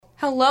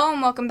Hello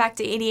and welcome back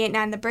to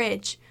 88.9 The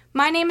Bridge.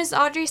 My name is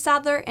Audrey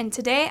Sadlier, and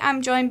today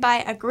I'm joined by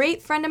a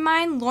great friend of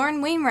mine,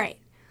 Lauren Wainwright.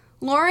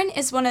 Lauren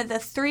is one of the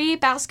 3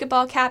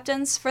 basketball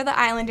captains for the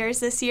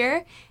Islanders this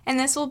year, and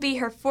this will be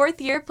her 4th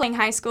year playing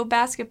high school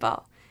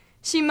basketball.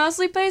 She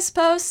mostly plays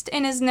post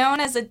and is known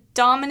as a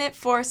dominant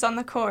force on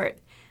the court.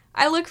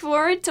 I look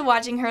forward to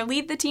watching her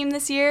lead the team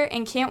this year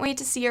and can't wait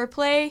to see her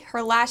play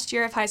her last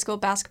year of high school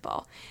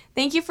basketball.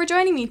 Thank you for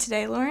joining me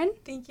today, Lauren.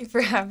 Thank you for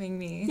having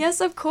me.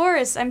 Yes, of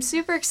course. I'm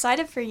super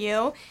excited for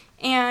you.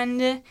 And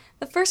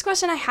the first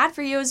question I had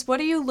for you is, what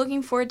are you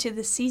looking forward to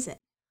this season?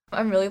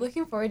 I'm really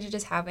looking forward to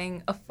just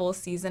having a full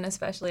season,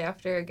 especially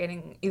after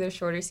getting either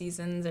shorter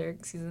seasons or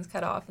seasons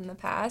cut off in the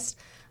past.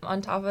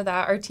 On top of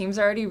that, our teams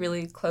are already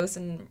really close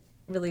and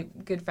really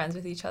good friends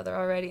with each other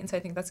already, and so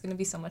I think that's going to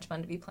be so much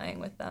fun to be playing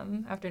with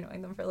them after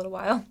knowing them for a little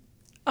while.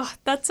 Oh,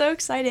 that's so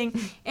exciting.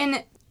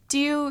 And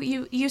do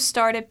you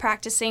started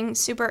practicing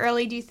super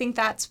early? Do you think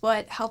that's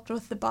what helped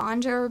with the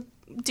bond, or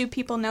do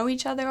people know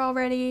each other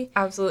already?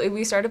 Absolutely.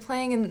 We started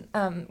playing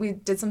and we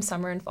did some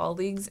summer and fall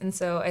leagues, and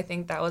so I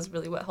think that was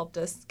really what helped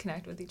us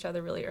connect with each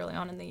other really early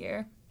on in the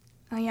year.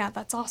 Oh yeah,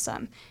 that's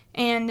awesome.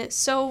 And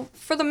so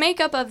for the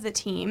makeup of the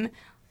team,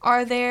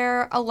 are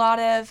there a lot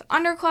of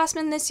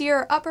underclassmen this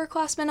year, or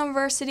upperclassmen on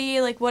varsity?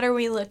 Like, what are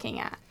we looking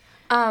at?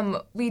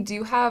 We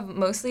do have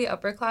mostly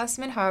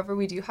upperclassmen. However,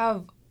 we do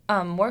have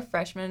more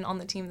freshmen on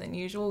the team than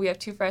usual. We have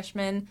 2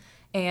 freshmen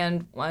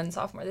and 1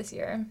 sophomore this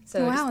year.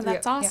 So wow,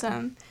 that's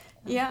awesome.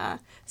 Yeah.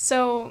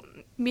 So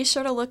be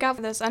sure to look out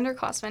for those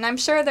underclassmen. I'm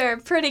sure they're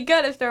pretty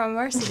good if they're on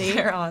varsity.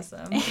 They're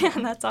awesome. Yeah,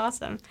 that's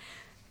awesome.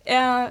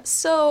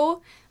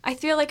 So I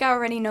feel like I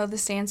already know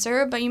this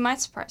answer, but you might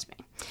surprise me.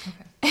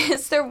 Okay.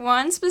 Is there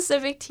one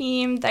specific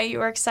team that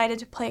you are excited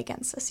to play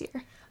against this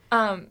year?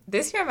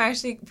 This year I'm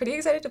actually pretty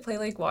excited to play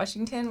Lake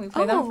Washington. We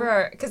play them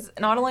for because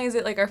not only is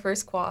it like our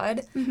first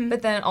quad,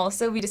 but then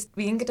also we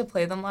didn't get to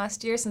play them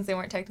last year since they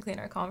weren't technically in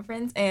our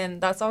conference,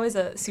 and that's always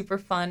a super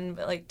fun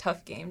but like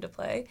tough game to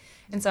play,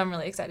 and so I'm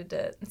really excited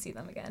to see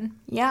them again.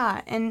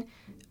 Yeah, and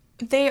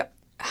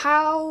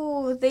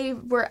how they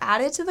were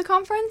added to the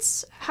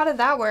conference? How did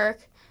that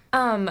work?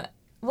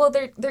 Well,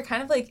 they're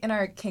kind of like in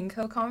our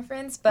KingCo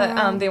conference,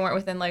 but they weren't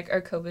within like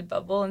our COVID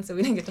bubble, and so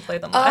we didn't get to play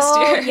them last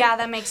year. Oh, yeah,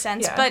 that makes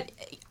sense. Yeah. But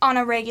on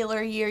a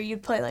regular year,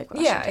 you'd play like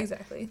Washington. Yeah,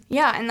 exactly.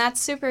 Yeah, and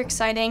that's super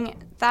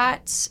exciting.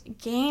 That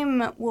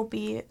game will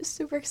be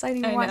super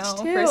exciting to watch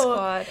too. First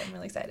quad. I'm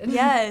really excited.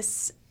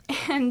 Yes,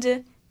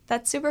 and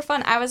that's super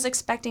fun. I was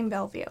expecting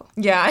Bellevue.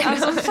 Yeah, I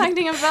know. was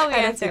expecting a Bellevue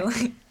answer.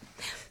 Like...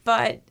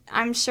 But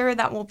I'm sure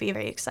that will be a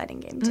very exciting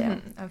game too.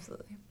 Mm-hmm,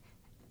 absolutely.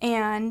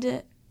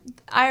 And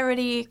I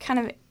already kind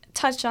of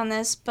touched on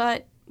this,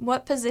 but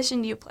what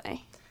position do you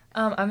play?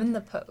 I'm in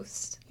the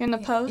post. You're in the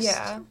post?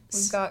 Yeah.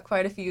 We've got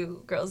quite a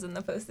few girls in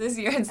the post this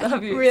year, and so it'll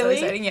be really?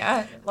 so exciting.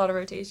 Yeah, a lot of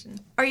rotation.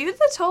 Are you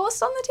the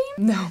tallest on the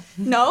team? No.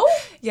 No?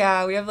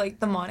 Yeah, we have like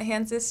the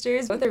Monahan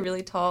sisters. Both are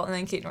really tall, and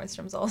then Kate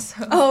Nordstrom's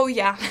also. Oh,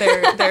 yeah.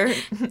 They're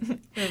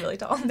really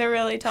tall. They're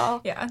really tall?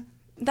 Yeah.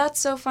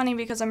 That's so funny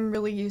because I'm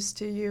really used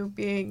to you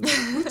being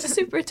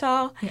super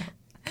tall. Yeah.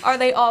 Are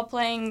they all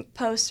playing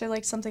post or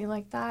like something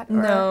like that? Or?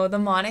 No, the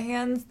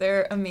Monahans,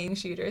 they're a main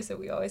shooter, so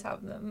we always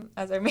have them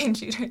as our main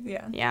shooters,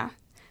 yeah. Yeah,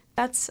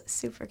 that's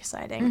super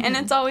exciting. And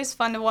it's always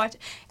fun to watch.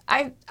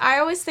 I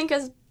always think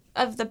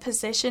of the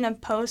position of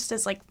post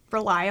as like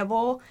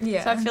reliable.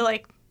 Yeah. So I feel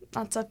like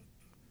that's a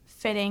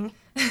fitting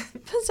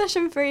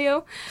position for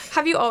you.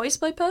 Have you always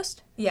played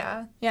post?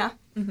 Yeah. Yeah,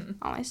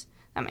 always.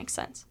 That makes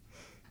sense.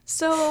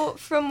 So,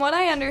 from what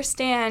I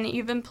understand,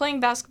 you've been playing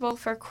basketball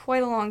for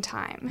quite a long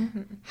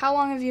time. How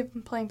long have you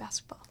been playing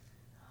basketball?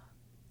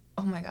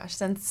 Oh my gosh,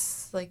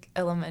 since like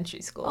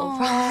elementary school,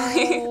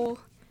 probably.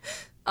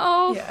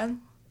 Yeah.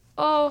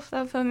 Oh,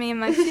 that put me in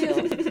my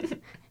field.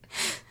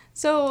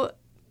 So,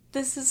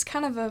 this is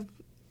kind of a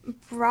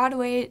broad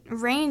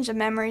range of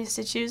memories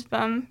to choose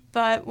from,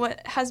 but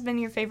what has been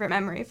your favorite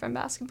memory from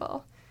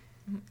basketball?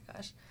 Oh my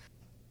gosh.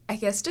 I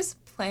guess just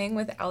playing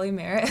with Allie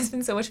Merritt has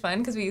been so much fun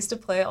because we used to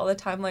play all the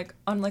time like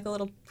on like a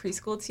little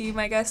preschool team,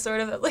 I guess, sort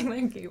of at like my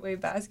Gateway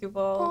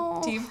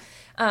basketball team.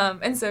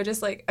 And so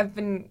just like I've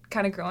been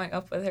kind of growing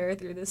up with her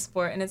through this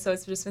sport, and it's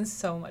just been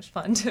so much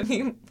fun to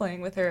be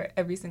playing with her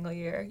every single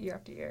year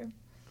after year.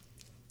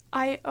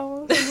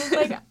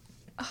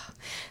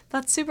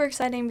 That's super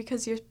exciting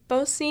because you're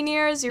both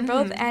seniors, you're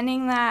both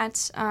ending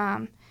that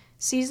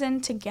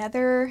season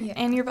together,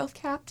 and you're both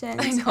captains.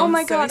 I know, oh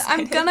my I'm so God,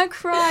 excited. I'm gonna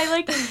cry.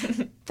 Like,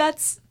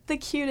 that's the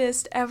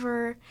cutest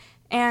ever.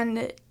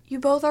 And you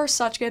both are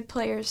such good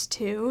players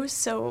too,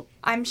 so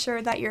I'm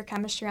sure that your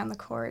chemistry on the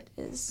court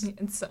is...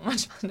 It's so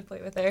much fun to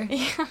play with her.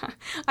 Yeah,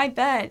 I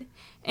bet.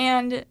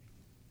 And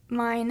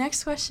my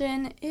next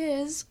question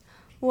is,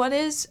 what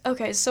is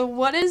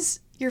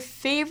your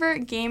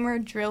favorite game or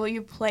drill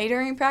you play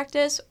during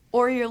practice,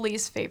 or your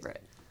least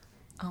favorite?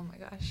 Oh my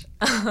gosh.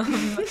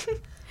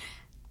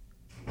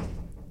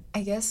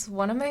 I guess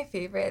one of my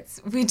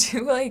favorites, we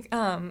do like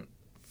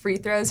free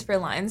throws for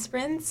line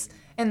sprints,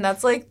 and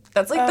that's like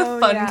the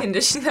fun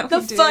condition that we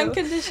do. The fun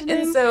conditioning.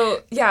 And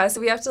so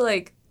we have to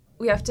like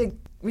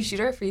we shoot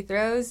our free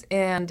throws,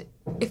 and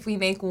if we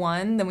make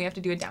one, then we have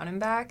to do a down and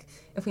back.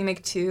 If we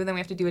make two, then we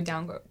have to do a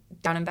down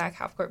and back,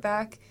 half court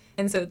back.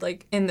 And so,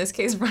 like, in this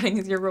case, running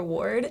is your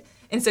reward.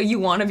 And so you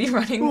want to be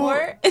running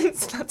more. And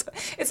so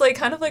it's, like,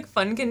 kind of, like,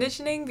 fun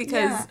conditioning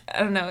because, I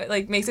don't know, it,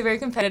 like, makes it very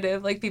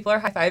competitive. Like, people are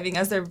high-fiving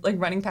as they're, like,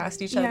 running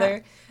past each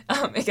other.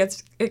 It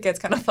gets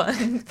kind of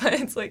fun. But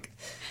it's, like,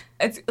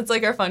 it's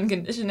like, our fun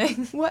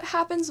conditioning. What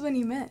happens when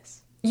you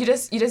miss? You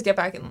just get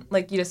back and,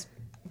 like, you just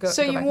go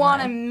So go you back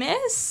want to and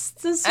miss?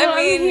 That's what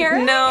I'm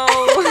hearing? No.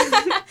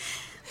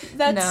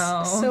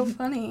 That's so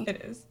funny.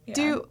 It is.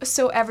 Yeah.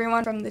 So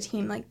everyone from the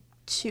team, like,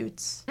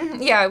 shoots?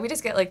 Yeah, we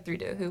just get, like, 3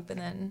 to a hoop, and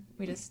then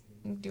we just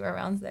do our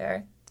rounds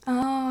there.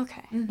 Oh,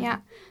 okay. Mm-hmm. Yeah.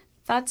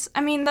 That's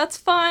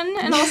fun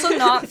and also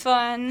not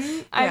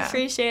fun. I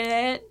appreciate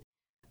it.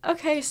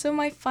 Okay, so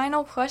my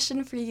final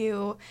question for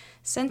you.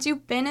 Since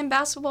you've been in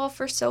basketball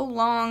for so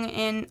long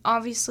and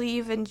obviously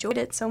you've enjoyed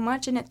it so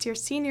much and it's your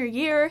senior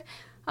year,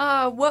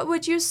 what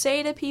would you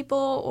say to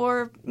people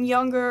or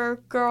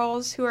younger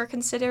girls who are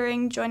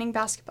considering joining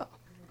basketball?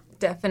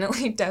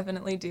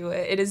 Definitely do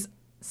it. It is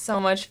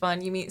so much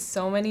fun. You meet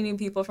so many new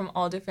people from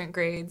all different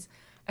grades.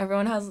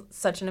 Everyone has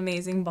such an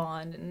amazing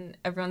bond, and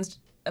everyone's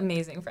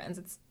amazing friends.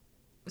 It's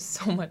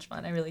so much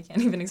fun. I really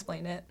can't even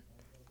explain it.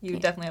 You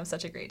definitely have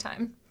such a great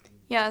time.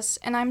 Yes,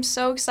 and I'm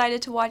so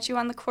excited to watch you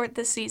on the court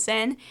this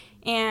season.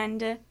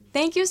 And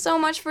thank you so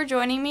much for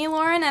joining me,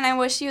 Lauren, and I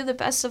wish you the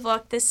best of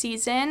luck this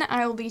season.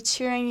 I will be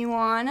cheering you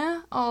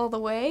on all the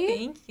way.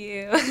 Thank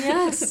you.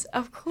 Yes,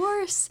 of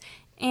course.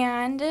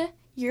 And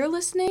you're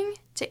listening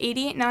to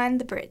 88.9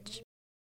 The Bridge.